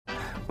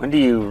when do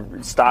you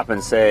stop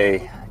and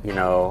say, you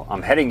know,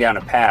 I'm heading down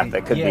a path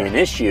that could be an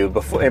issue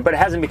before, but it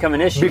hasn't become an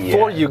issue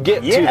before yet. you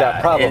get to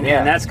that problem.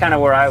 And that's kind of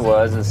where I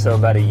was. And so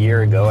about a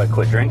year ago, I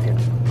quit drinking.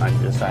 I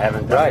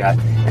haven't done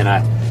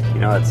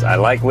it. I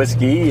like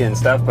whiskey and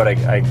stuff, but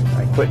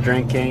I quit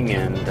drinking,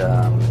 and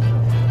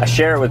I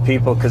share it with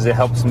people because it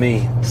helps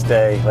me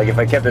stay. Like if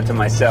I kept it to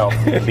myself,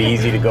 it'd be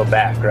easy to go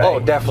back, right? Oh,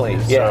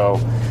 definitely. So,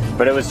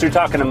 but it was through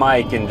talking to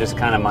Mike and just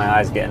kind of my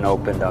eyes getting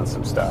opened on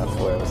some stuff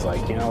where it was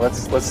like, you know,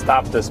 let's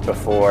stop this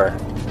before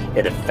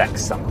it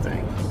affects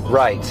something.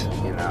 Right.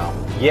 You know.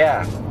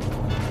 Yeah.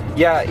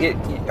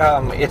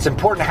 It's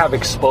important to have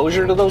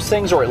exposure to those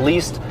things, or at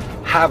least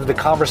have the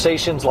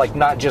conversations, like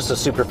not just a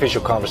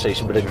superficial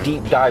conversation, but a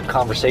deep dive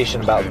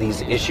conversation about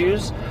these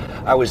issues.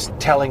 I was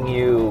telling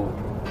you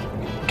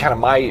kind of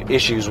my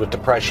issues with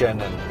depression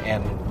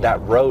and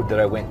that road that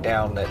I went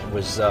down that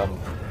was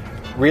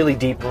really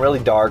deep and really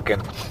dark,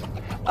 and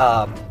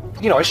I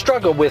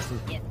struggle with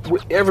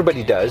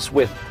everybody does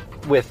with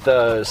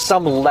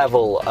some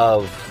level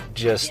of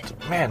just,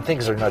 man,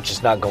 things are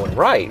not going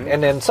right,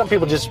 and then some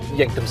people just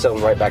yank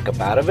themselves right back up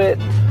out of it,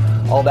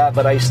 all that.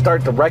 But I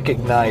start to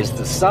recognize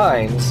the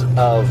signs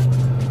of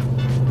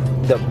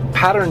the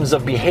patterns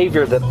of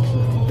behavior that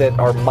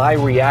are my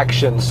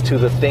reactions to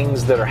the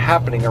things that are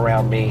happening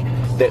around me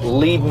that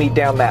lead me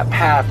down that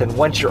path. And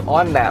once you're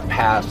on that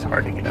path, it's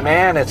hard to get off.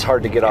 It's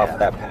hard to get off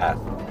that path.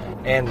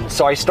 And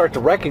so I start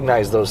to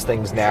recognize those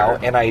things now,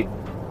 and I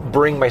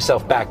bring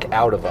myself back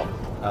out of them.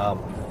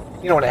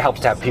 And it helps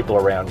to have people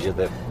around you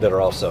that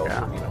are also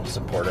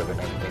supportive and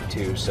everything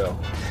too. So,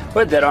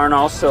 but that aren't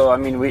also. I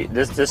mean,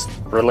 this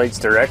relates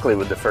directly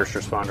with the first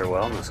responder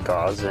wellness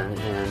cause,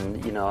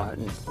 and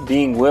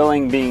being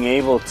willing, being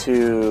able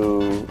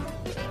to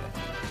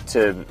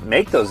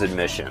make those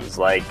admissions,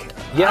 like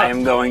I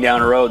am going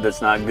down a road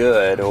that's not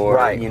good, or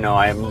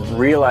I'm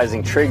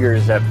realizing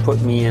triggers that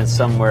put me in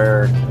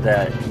somewhere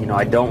that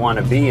I don't want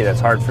to be. That's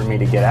hard for me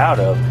to get out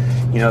of.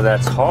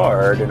 That's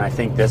hard, and I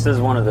think this is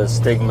one of the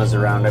stigmas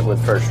around it with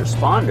first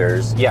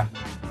responders. Yeah.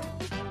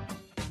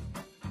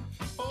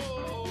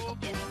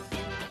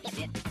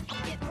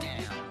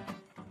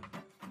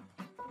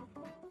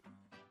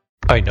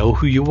 I know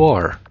who you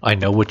are. I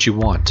know what you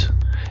want.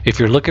 If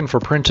you're looking for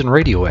print and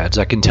radio ads,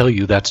 I can tell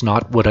you that's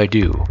not what I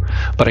do.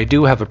 But I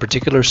do have a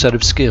particular set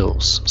of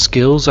skills.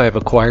 Skills I have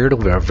acquired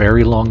over a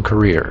very long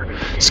career.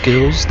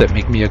 Skills that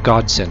make me a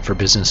godsend for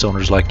business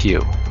owners like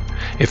you.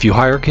 If you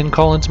hire Ken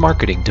Collins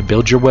Marketing to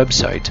build your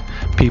website,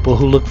 people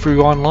who look for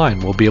you online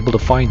will be able to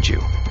find you.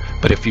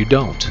 But if you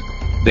don't,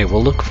 they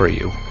will look for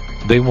you.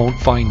 They won't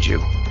find you.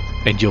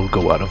 And you'll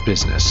go out of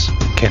business.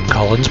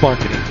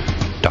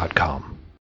 KenCollinsMarketing.com